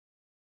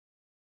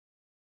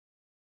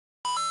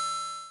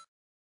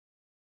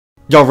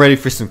Y'all ready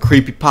for some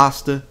creepy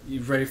pasta?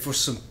 You ready for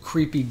some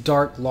creepy,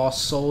 dark,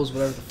 lost souls?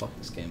 Whatever the fuck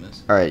this game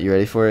is. Alright, you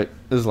ready for it?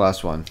 This is the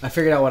last one. I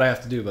figured out what I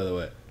have to do, by the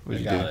way.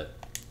 What'd you got do? it.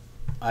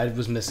 I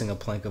was missing a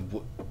plank of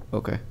wood.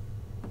 Okay.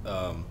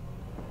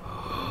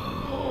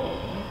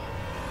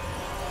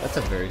 That's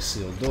a very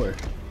sealed door.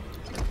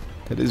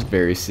 That is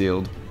very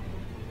sealed.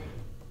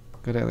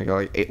 Go down, they got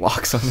like 8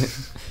 locks on it.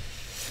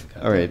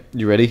 Alright,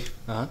 you ready?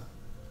 Uh-huh.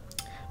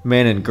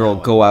 Man and girl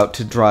go out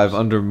to drive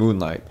under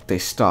moonlight. They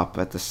stop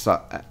at a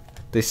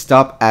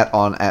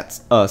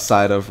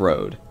side of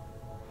road.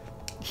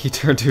 He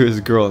turned to his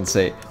girl and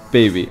say,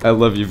 "Baby, I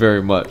love you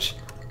very much."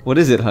 "What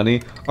is it,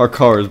 honey?" "Our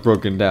car is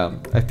broken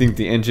down. I think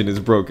the engine is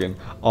broken.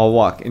 I'll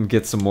walk and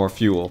get some more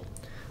fuel."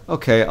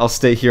 "Okay, I'll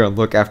stay here and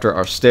look after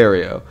our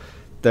stereo.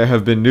 There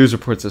have been news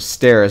reports of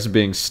stereos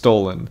being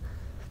stolen."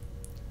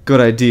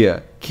 "Good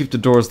idea. Keep the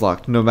doors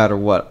locked no matter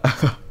what."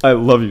 "I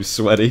love you,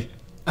 sweaty."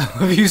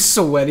 Are you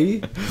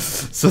sweaty?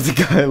 So the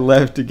guy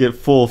left to get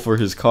fuel for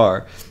his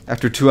car.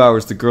 After 2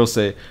 hours, the girl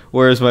say,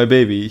 "Where is my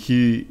baby?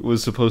 He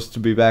was supposed to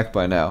be back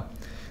by now."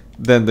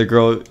 Then the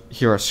girl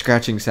hear a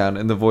scratching sound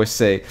and the voice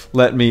say,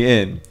 "Let me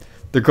in."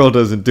 The girl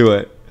doesn't do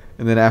it.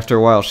 And then after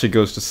a while, she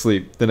goes to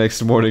sleep. The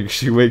next morning,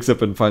 she wakes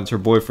up and finds her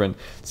boyfriend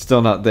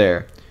still not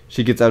there.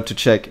 She gets out to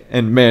check,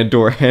 and man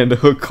door hand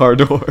hook car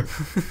door.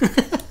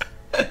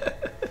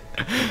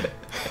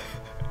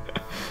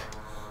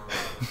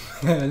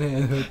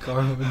 Man hook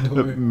car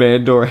door.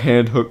 Man door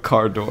hand hook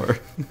car door.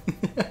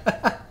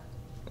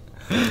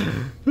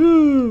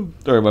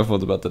 Sorry, my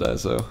phone's about to die,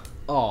 so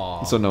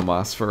no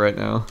mas for right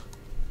now.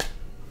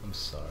 I'm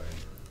sorry.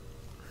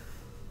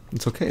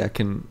 It's okay. I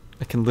can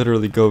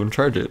literally go and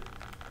charge it.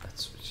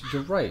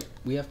 You're right.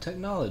 We have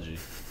technology.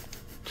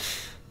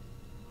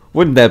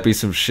 Wouldn't that be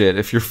some shit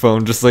if your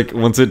phone just like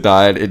once it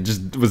died, it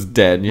just was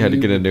dead and you had to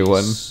get a new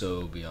one?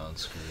 So beyond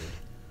screwed.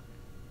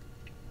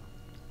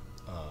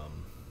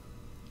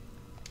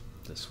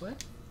 This way?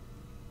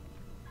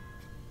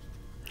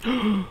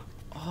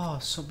 Oh,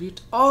 so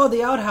beautiful. Oh,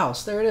 the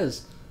outhouse. There it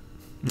is.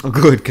 Oh,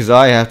 good, because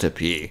I have to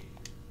pee.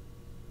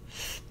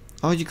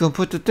 Oh, you can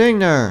put the thing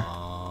there.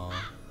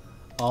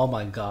 Oh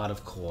my god,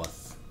 of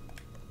course.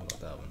 What about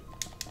that one?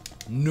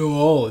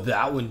 No,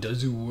 that one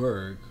doesn't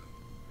work.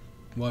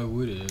 Why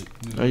would it?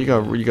 Oh, you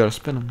gotta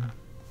spin them.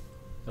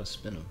 Gotta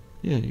spin them.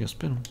 Yeah, you gotta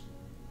spin them.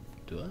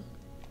 Do I?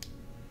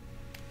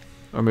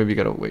 Or maybe you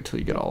gotta wait till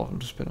you get all of them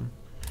to spin them.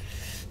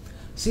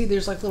 See,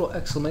 there's like little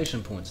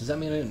exclamation points. Does that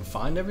mean I didn't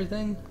find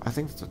everything? I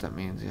think that's what that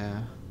means,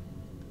 yeah.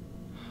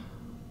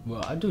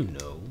 Well, I don't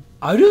know.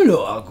 I don't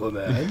know,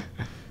 Aquaman.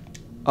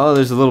 Oh,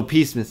 there's a little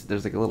piece missing.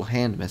 There's like a little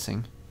hand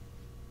missing.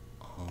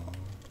 Oh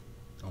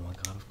my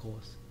god, of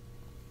course.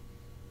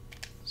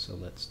 So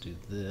let's do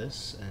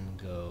this and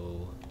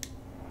go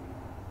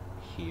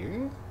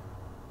here.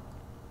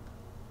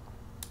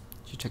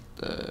 Did you check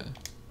the...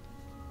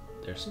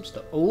 There's some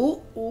stuff.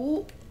 Oh,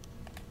 oh.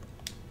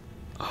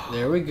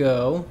 There we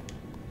go.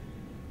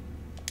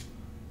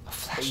 A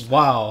flashlight.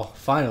 Wow,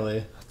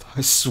 finally.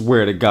 I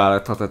swear to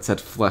God, I thought that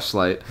said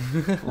flashlight.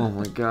 Oh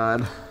my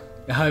God.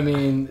 I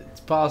mean,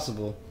 it's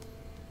possible.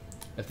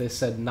 If they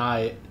said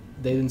knife,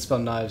 they didn't spell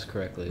knives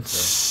correctly.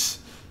 So.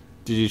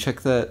 Did you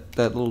check that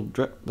little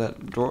the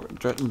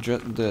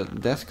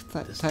desk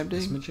type This thing?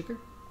 Smitchicker?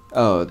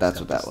 Oh, that's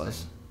what that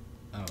was. Thing.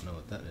 I don't know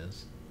what that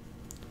is.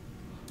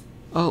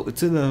 Oh,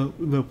 it's in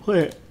the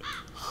plant.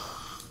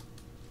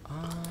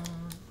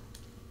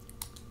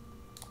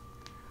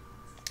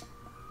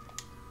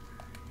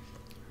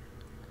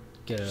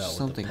 Get it out.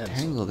 Something with the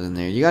pencil. tangled in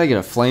there. You gotta get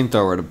a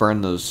flamethrower to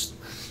burn those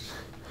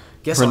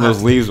Guess burn I'll have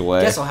those to- leaves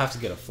away. Guess I'll have to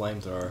get a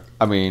flamethrower.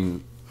 I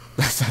mean,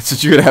 that's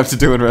what you would have to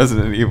do in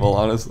Resident Evil,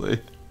 honestly.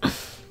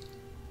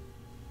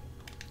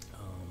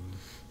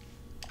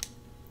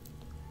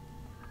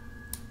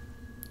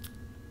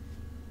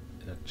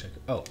 Check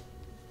it. Oh.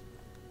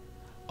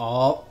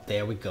 Oh,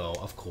 there we go.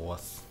 Of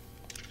course.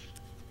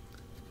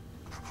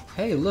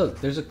 Hey, look.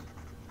 There's a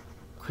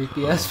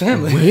creepy ass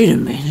family. Wait a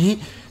minute.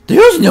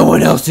 There's no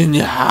one else in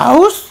the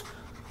house.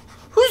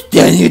 Who's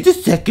standing at the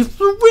second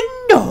floor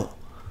window?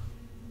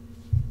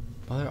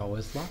 Why they're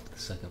always locked at the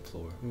second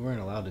floor? We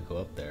weren't allowed to go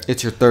up there.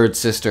 It's your third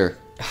sister,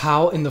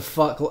 How in the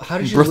fuck? How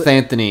did you? Brith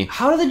Anthony.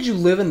 How did you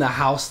live in the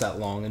house that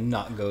long and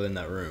not go in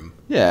that room?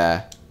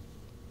 Yeah.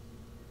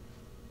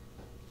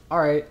 All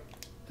right.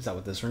 Is that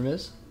what this room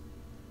is?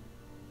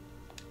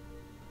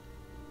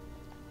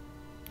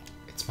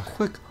 It's my.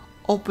 Quick,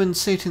 open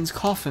Satan's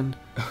coffin.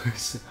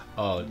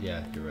 Oh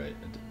yeah, you're right.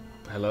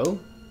 Hello?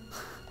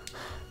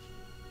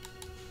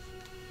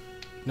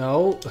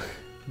 No.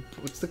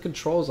 What's the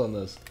controls on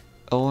this?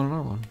 L1 and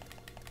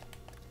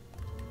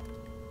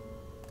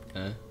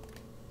R1.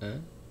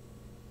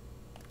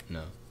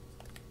 No.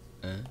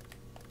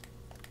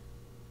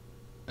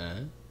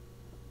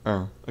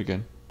 Oh,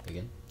 again.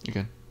 Again?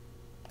 Again.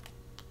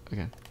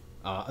 Again.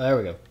 There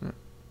we go. Yeah.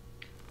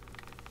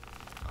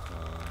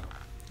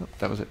 Oh,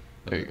 that was it.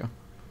 There you go.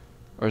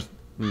 Or is...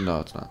 No,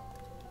 it's not.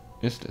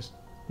 Yes, it is.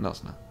 No,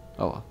 it's not.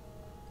 Oh well.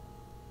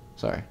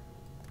 Sorry.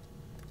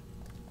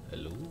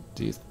 Hello?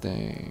 Do you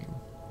think...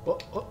 Oh,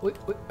 oh, wait,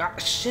 wait. Ah,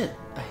 shit.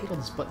 I hate all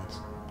these buttons.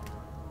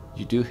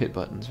 You do hit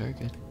buttons, very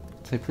good.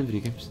 That's how you play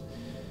video games.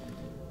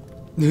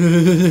 I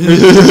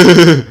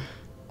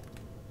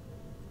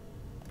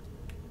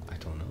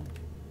don't know.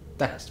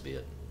 That has to be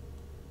it.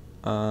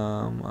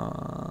 I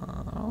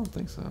don't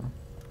think so.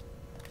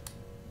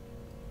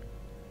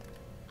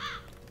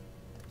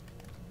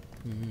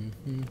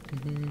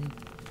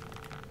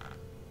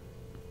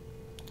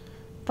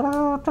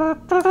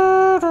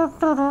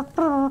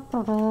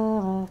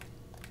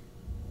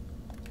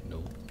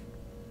 No.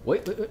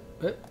 Wait, wait, wait,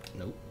 wait.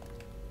 No.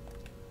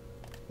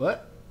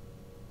 What?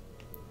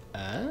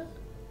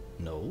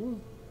 No.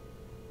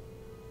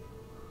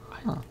 I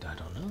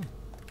don't know.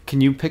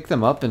 Can you pick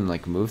them up and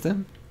like move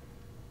them?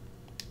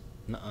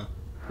 Nuh-uh.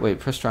 Wait,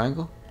 press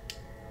triangle?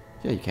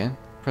 Yeah, you can.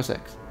 Press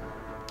X.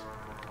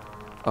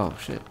 Oh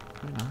shit.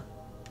 Wait, not.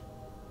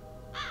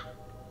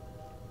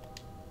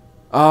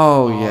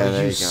 Oh yeah, there you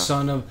go. You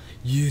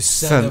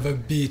Son. son of a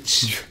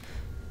bitch.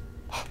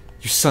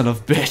 You son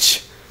of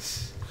bitch.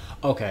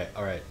 Okay,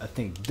 alright. I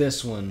think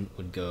this one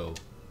would go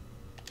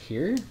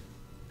here?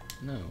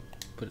 No.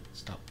 Put it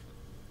stop.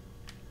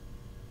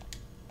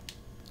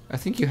 I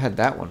think you had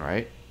that one,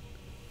 right?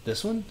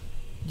 This one?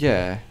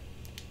 Yeah.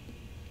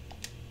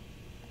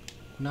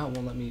 Now it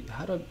won't let me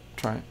how do I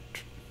Try.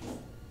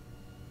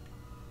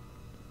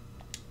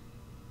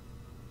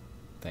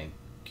 thank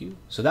you.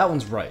 So that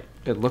one's right.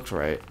 It looked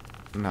right.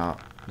 No.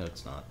 No,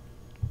 it's not.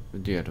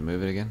 Do you have to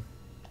move it again?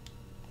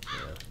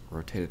 Yeah.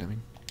 Rotate it, I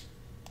mean.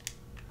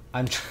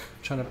 I'm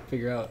trying to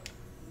figure out.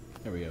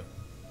 There we go.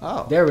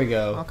 Oh. There we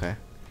go. Okay.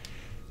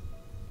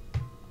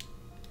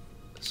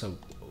 So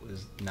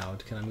is now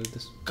can I move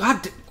this?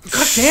 God damn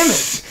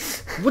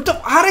it! What the?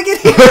 How'd I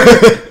get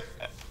here?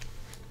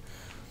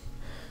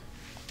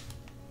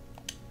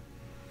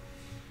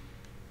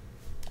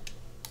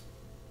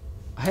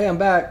 Hey, I'm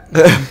back.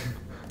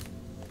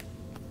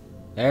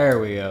 There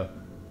we go.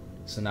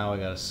 So now I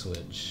gotta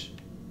switch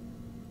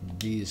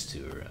these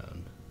two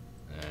around.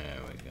 There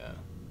we go.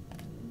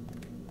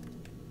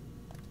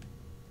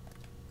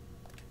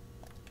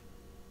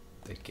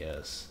 I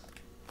guess.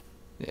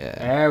 Yeah.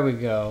 There we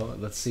go.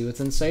 Let's see what's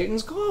in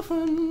Satan's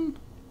coffin.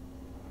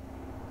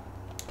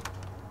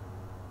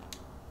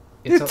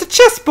 It's a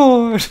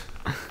chessboard.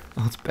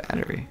 Oh, it's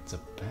battery. It's a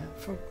bat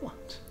for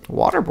what?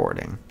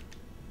 Waterboarding.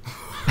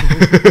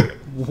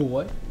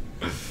 What?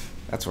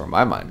 That's where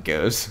my mind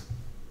goes.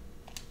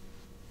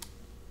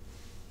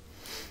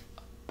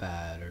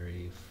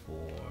 Battery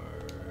for.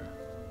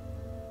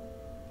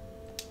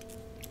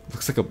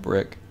 Looks like a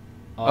brick.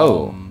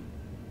 Oh,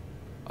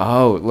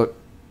 look.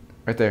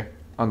 Right there.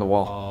 On the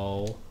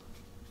wall.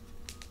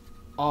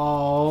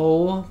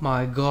 Oh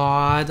my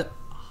god.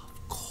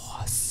 Of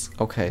course.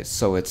 Okay,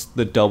 so it's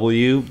the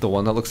W, the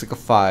one that looks like a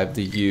 5,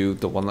 the U,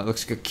 the one that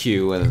looks like a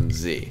Q, and then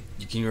Z.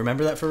 Can you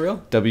remember that for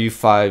real?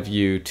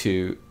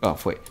 W5U2. Oh,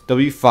 wait.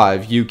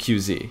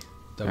 W5UQZ.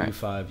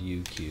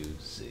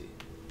 W5UQZ.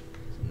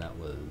 And that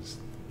was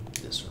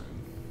this room.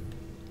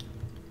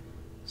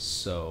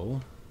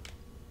 So.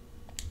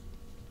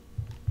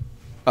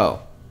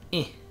 Oh.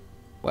 Eh.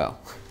 Well.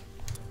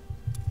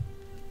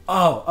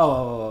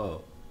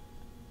 Oh.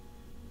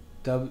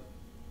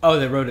 Oh,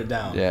 they wrote it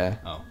down. Yeah.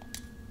 Oh.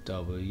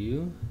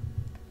 W.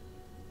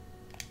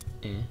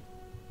 Eh.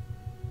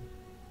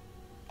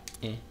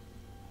 Eh.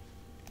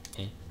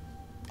 Eh.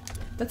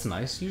 That's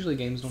nice. Usually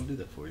games don't do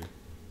that for you.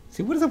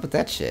 See, what is up with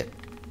that shit?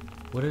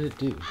 What did it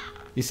do?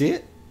 You see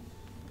it?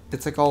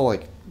 It's like all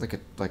like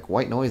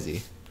white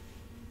noisy.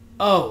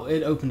 Oh,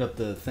 it opened up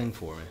the thing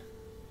for me.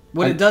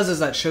 What it does is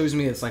that shows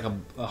me it's like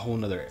a whole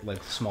nother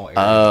like small area.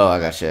 Oh, I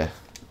gotcha.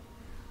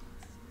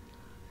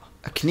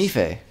 A Knife.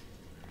 Did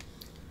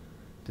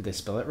they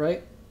spell it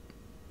right?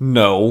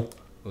 No.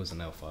 It was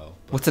an L file.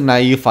 What's a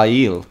naive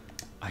file?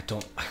 I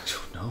don't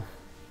know.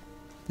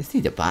 This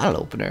needs a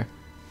bottle opener.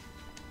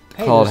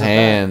 Hey, Called there's a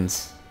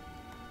hands.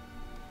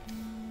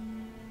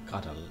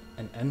 Got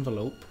an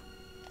envelope.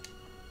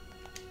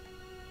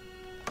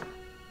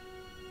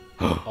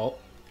 Oh.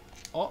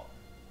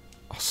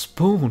 A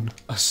spoon.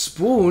 A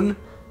spoon?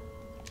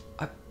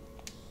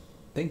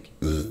 Thank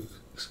you.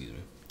 Excuse me.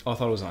 Oh, I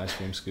thought it was an ice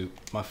cream scoop.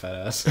 My fat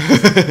ass.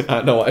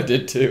 I know, I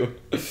did too.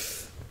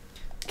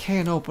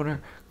 Can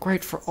opener.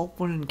 Great for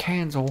opening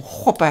cans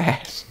of whoop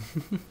ass.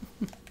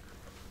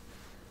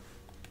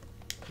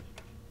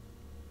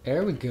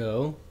 There we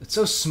go. It's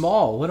so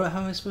small. How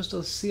am I supposed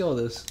to see all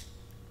this?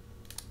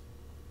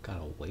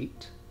 Gotta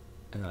wait.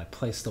 And then I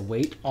place the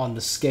weight on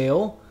the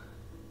scale.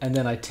 And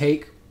then I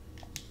take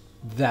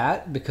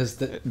that because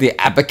The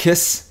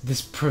abacus.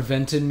 this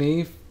prevented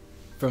me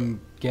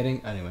from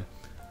getting... Anyway.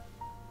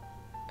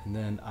 And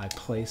then I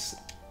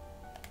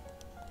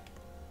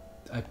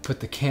put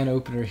the can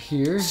opener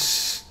here.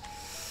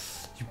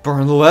 You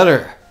burn the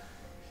letter.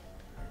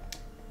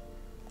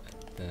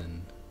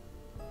 Then...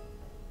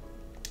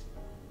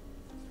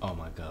 Oh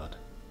my god.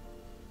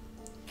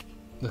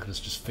 Look at us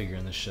just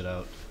figuring this shit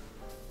out.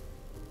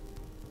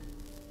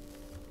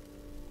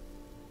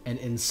 And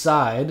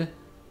inside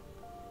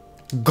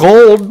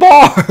Gold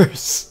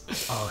bars!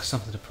 Oh,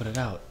 something to put it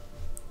out.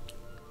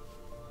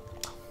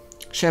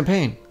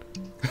 Champagne.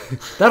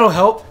 That'll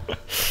help.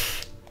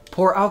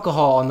 Pour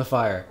alcohol on the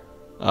fire.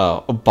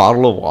 Oh, a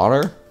bottle of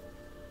water?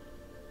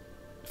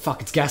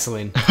 Fuck, it's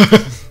gasoline.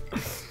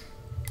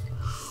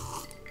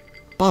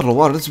 Bottle of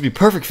water, this would be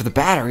perfect for the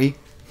battery.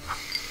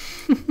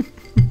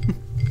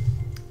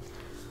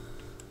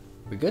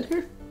 We good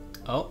here?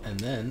 Oh, and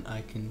then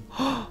I can...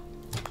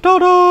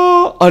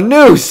 Ta-da! A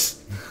noose!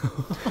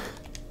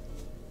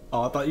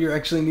 Oh, I thought you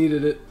actually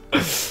needed it.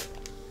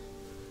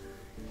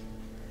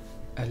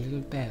 A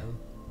little bell.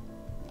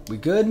 We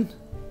good?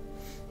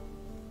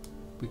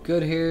 We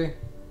good here?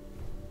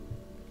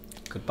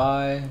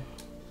 Goodbye.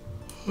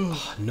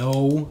 Oh,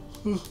 no.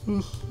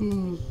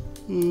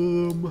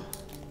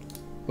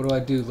 What do I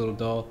do, little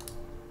doll?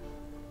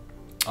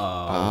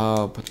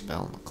 Oh, put the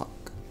bell on the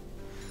clock.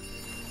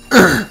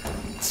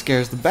 It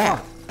scares the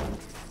bat.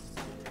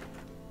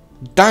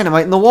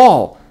 Dynamite in the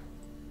wall!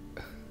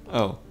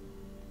 Oh.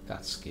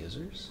 Got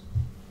skizzers.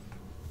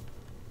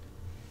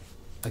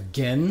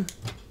 Again?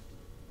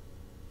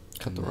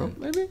 Cut the rope,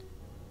 maybe?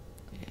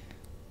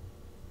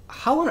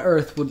 How on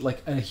earth would,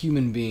 like, a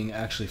human being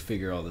actually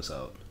figure all this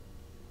out?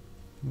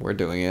 We're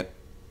doing it.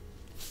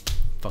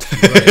 Fuck you,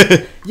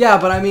 right? Yeah,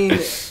 but I mean...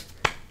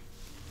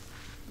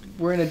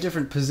 We're in a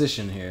different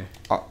position here.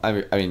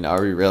 I mean,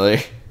 are we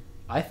really?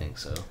 I think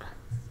so.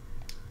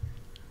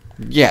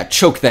 Yeah,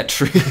 choke that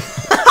tree.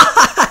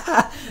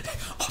 Oh,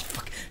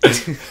 fuck.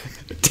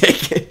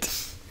 Take it.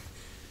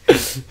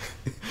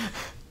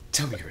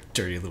 Tell me you're a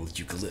dirty little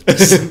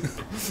eucalyptus.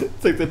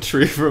 It's like the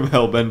tree from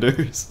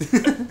Hellbenders.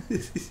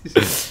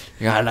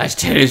 You got nice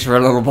titties for a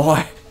little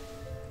boy.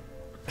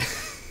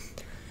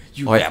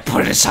 You, Oh yeah,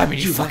 put it inside me,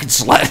 you fucking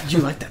slut. you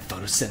like that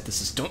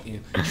photosynthesis, don't you?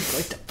 You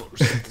like that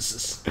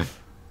photosynthesis.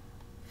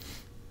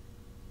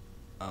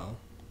 Oh,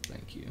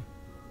 thank you.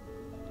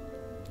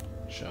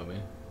 Show me.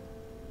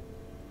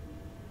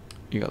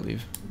 You gotta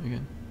leave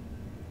again.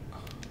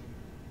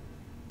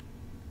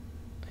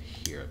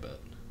 Here a bit.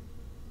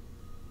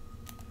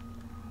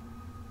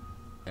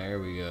 There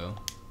we go.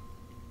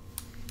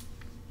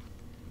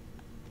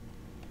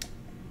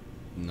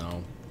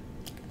 No.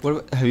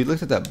 Have you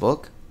looked at that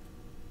book?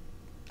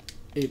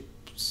 It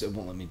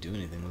won't let me do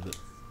anything with it,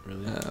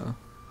 really. Oh.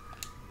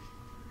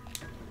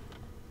 I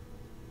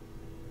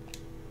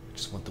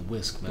just want the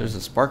whisk, man. There's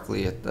a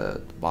sparkly at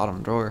the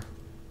bottom drawer.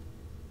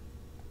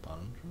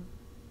 Bottom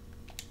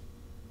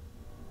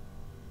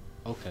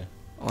drawer? Okay.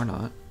 Or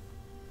not.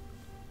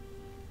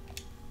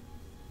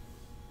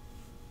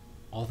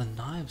 All the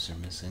knives are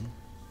missing.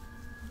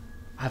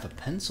 I have a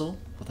pencil.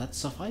 Will that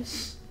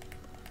suffice?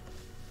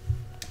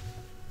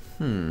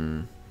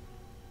 Hmm.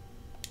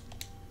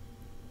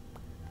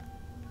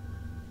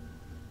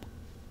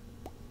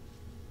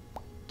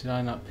 Did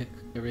I not pick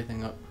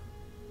everything up?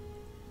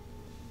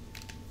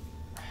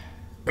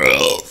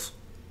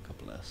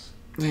 Couple less.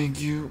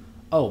 Thank you.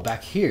 Oh,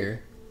 back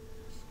here.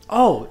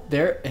 Oh,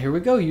 there. Here we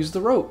go. Use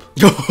the rope.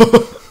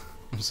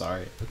 I'm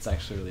sorry. That's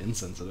actually really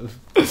insensitive.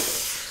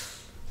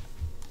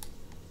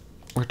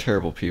 We're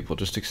terrible people.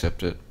 Just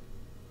accept it.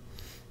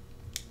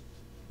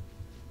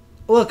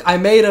 Look, I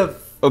made a...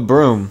 A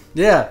broom.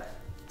 Yeah.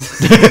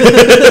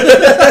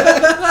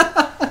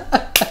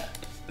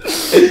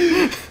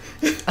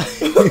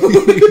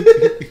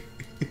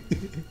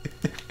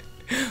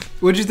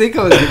 What'd you think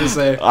I was gonna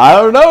say? I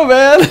don't know,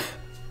 man.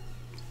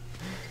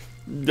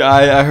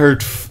 I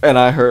heard,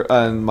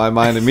 and my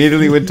mind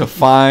immediately went to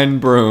fine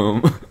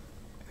broom.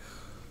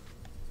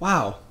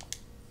 Wow.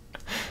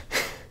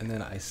 And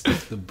then I stick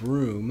the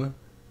broom.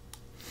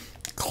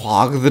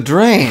 Clog the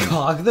drain.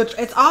 Clog the...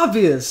 It's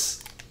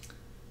obvious.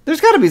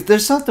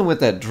 There's something with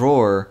that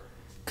drawer,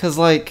 cause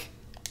like,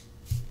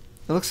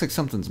 it looks like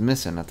something's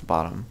missing at the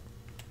bottom.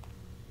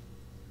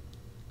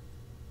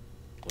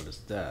 What is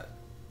that?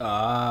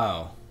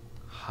 Oh.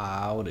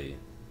 Howdy.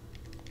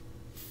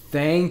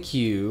 Thank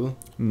you.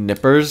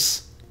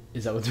 Nippers.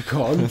 Is that what they're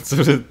called?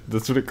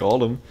 That's what it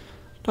called them.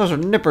 Those are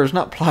nippers,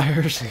 not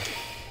pliers.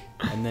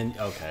 And then,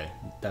 okay,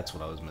 that's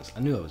what I was missing.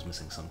 I knew I was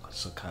missing some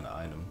kind of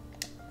item.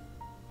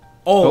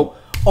 Oh,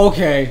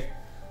 okay.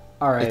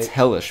 All right. It's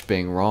hellish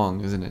being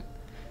wrong, isn't it?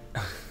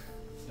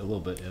 A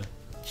little bit, yeah.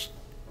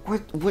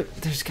 What?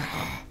 There's got.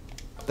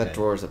 That Okay.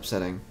 drawer is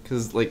upsetting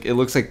because like it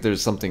looks like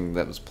there's something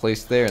that was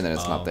placed there and then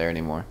it's Oh. not there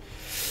anymore.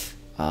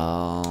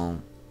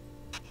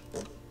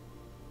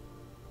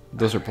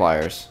 Those are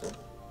pliers.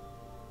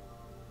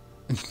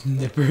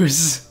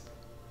 Nippers.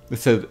 It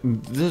said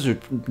those are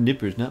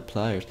nippers, not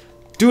pliers.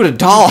 Dude,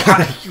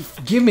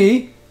 $1.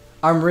 Gimme.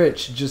 I'm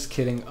rich. Just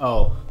kidding.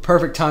 Oh,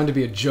 perfect time to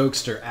be a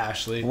jokester,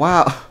 Ashley.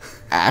 Wow,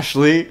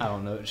 Ashley. I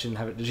don't know. It shouldn't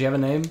have it. Did she have a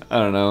name? I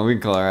don't know. We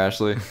can call her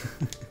Ashley.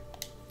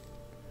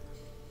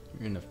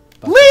 You're in a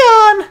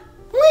Leon.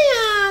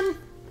 Leon.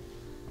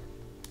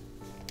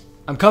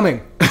 I'm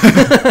coming.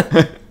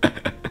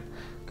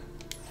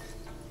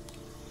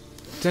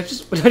 Did I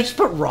just put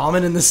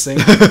ramen in the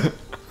sink? That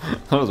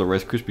was a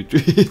Rice Krispie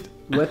treat.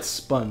 Wet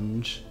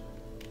sponge.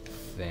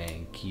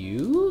 Thank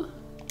you.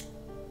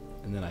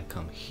 and then I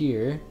come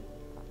here,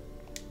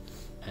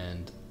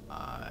 and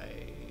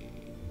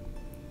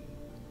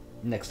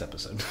next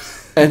episode.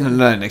 And in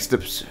the next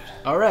episode.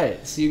 All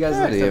right, see you guys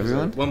next Alrighty,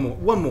 episode.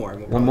 everyone. One more.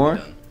 and we'll One probably more?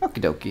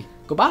 be done. Okie dokie.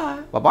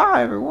 Goodbye. Bye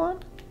bye, everyone.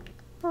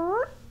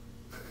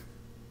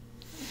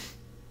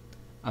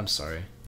 I'm sorry.